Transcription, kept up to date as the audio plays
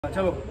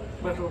चलो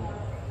बैठो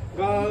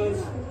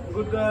girls,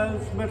 good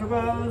girls, बैठो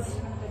गर्ल्स,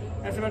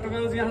 ऐसे बैठो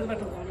गर्ल्स, यहाँ से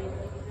बैठो।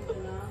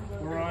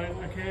 Right,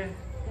 okay,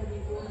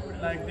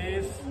 like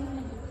this.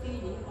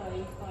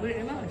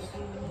 Very nice.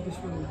 This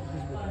one,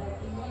 this one.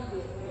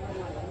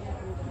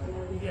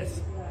 Yes,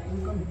 you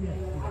come here.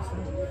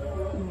 Sorry.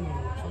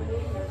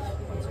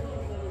 One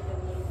second.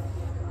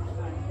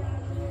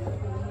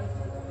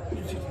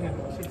 You sit here.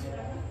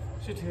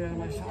 Sit here,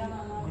 my son.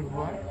 Good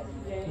boy.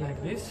 Like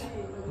this.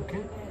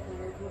 Okay.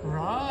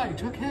 Right,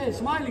 okay,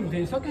 smiling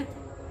face, okay.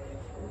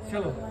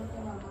 चलो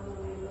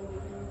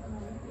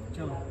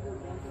चलो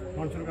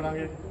phone शुरू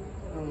करांगे।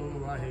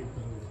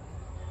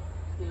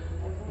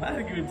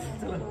 Very good,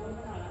 चलो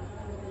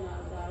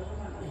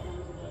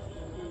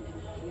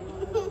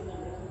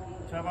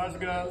शाबाश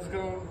girls,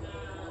 go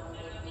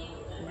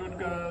good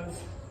girls,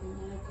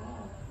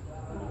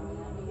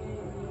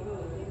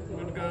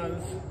 good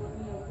girls.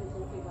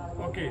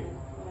 Okay,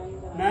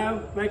 now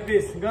like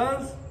this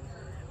girls,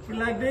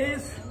 like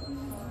this.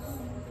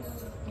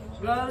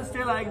 Girls,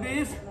 stay like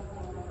this.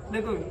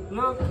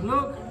 Look,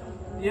 look.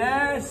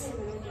 Yes,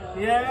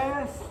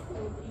 yes.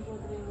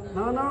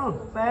 No, no.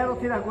 पैर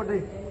उठी रखो,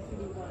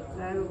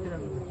 पैर उठी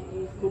रखो।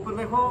 ऊपर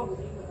देखो,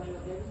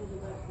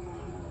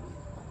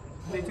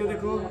 नीचे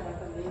देखो,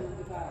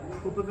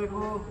 ऊपर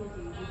देखो,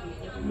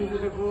 नीचे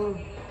देखो,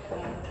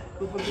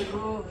 ऊपर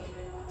देखो,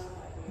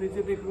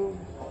 नीचे देखो,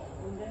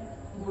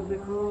 ऊपर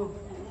देखो,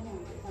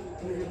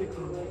 नीचे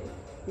देखो।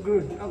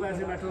 गुड, अब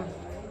ऐसे बैठो।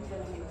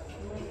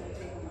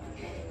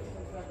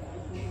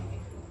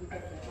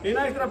 ये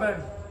ना इस तरह बैठ।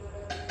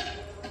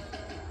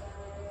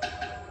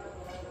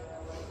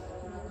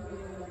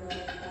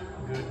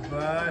 गुड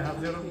बाय, हाथ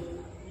जोड़ो।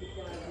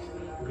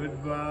 Good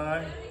bye,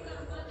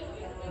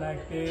 like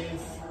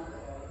this.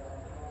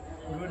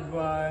 Good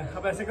bye.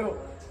 अब ऐसे करो,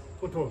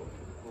 उठो,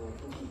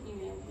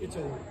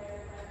 पीछे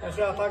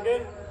ऐसे हाथ आगे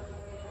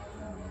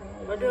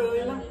लगे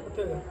हो ना,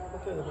 उठे जा,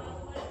 उठे जा।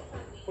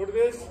 Put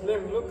this,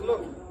 look,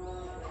 look.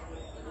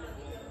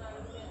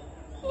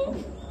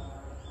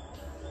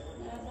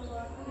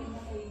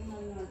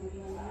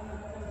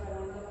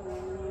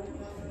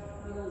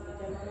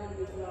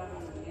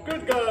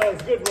 Good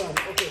girls, good one.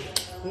 Okay.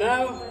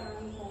 Now.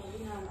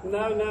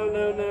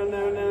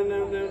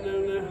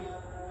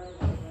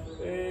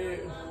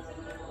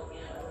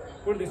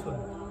 Put this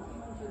one.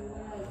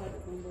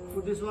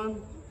 Put this one.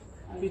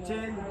 पीछे,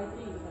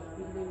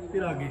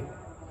 फिर आगे,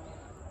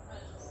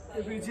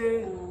 फिर पीछे,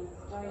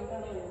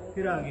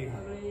 फिर आगे,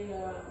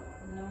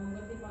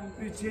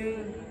 पीछे,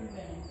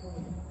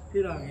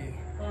 फिर आगे,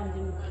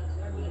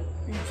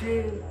 पीछे,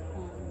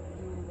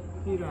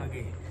 फिर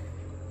आगे।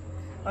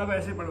 अब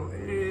ऐसे पढ़ो,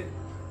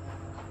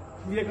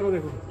 ये करो,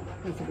 देखो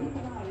ऐसे करो।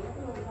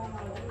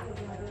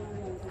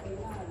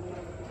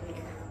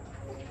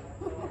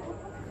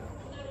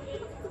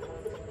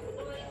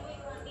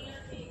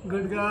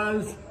 Good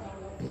girls,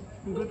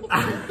 good.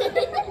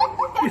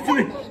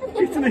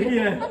 किसने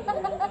किया है?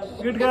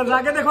 गुड गर्ल्स,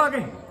 आगे देखो, आगे।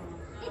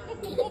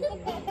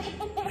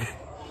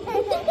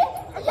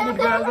 गुड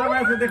गर्ल्स, अब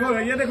ऐसे देखो,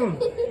 ये देखो,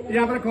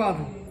 यहाँ पर रखो हाथ,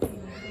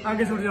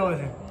 आगे छुट जाओ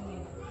ऐसे।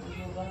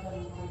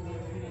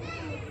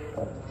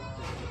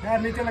 पैर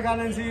नीचे लगा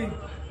नैन्सी,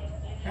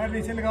 पैर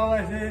नीचे लगाओ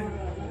ऐसे,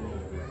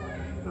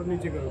 अब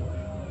नीचे करो,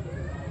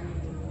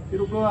 फिर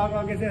रुको आप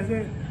आगे से ऐसे।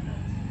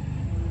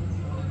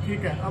 ठीक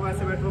है, अब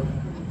ऐसे बैठो,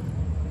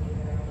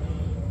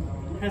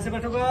 ऐसे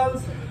बैठो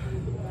गर्ल्स,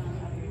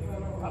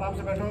 आराम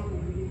से बैठो,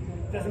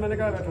 जैसे मैंने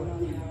कहा बैठो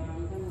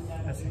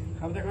ऐसे।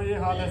 अब देखो ये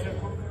हाथ ऐसे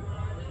रखो,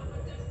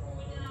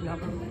 यहाँ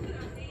पर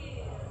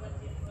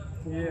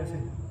ये ऐसे।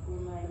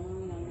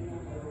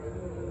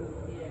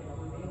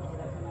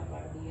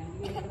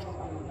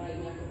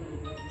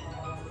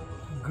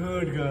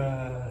 Good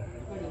girl,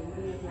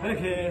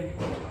 okay.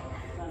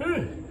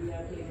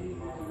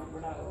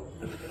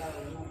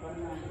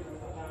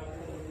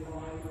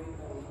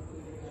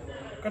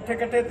 कट्ठे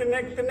कट्ठे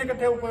तिन्ने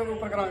कट्ठे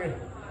ऊपर करांगे।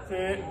 से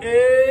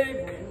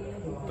 1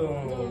 2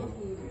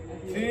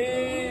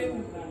 3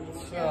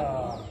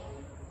 4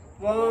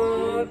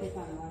 5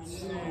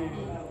 6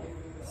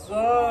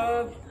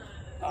 7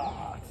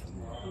 8।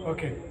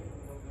 Okay,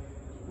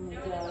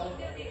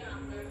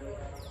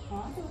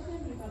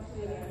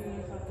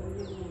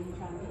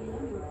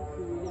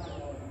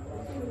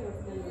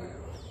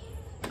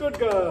 good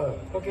girl.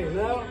 Okay,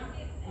 now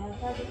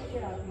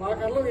माँ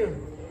कर लोगे?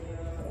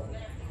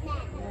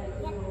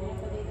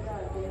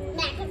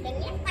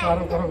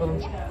 करो करो करो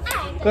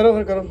करो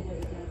फिर करो।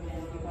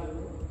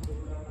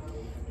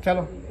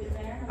 चलो,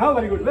 हाँ,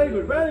 very good, very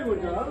good, very good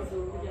girls.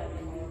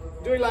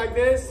 Do you like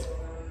this?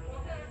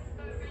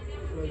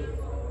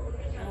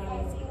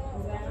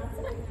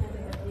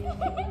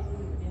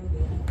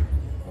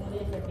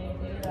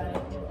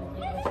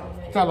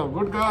 चलो,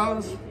 गुड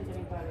गर्ल्स।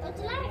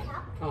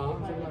 हाँ,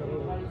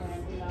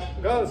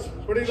 गर्ल्स,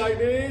 थोड़ी लाइक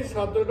दिस।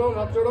 हाथ जोड़ो,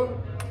 हाथ जोड़ो।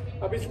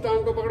 अब इस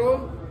टांग को पकड़ो,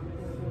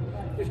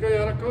 इसका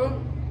यहाँ रखो,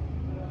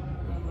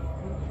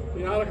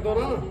 यहाँ रख दो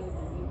ना।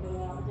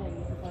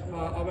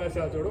 हाँ, अब ऐसे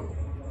हाथ जोड़ो,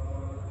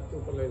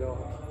 ऊपर ले जाओ।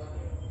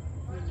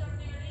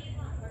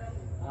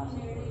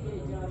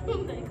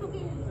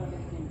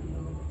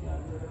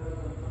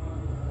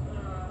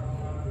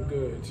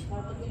 गुड,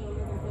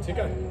 ठीक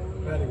है,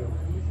 वेरी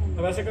गुड।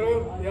 अब ऐसे करो,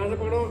 यहाँ से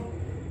पकड़ो,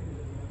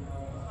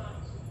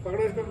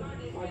 पकड़ो इसको,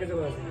 आगे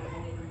चलो ऐसे।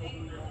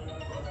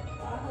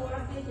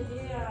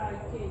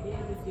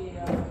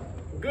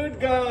 Good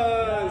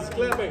girls,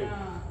 clapping.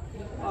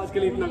 आज के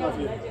लिए इतना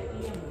काफी है।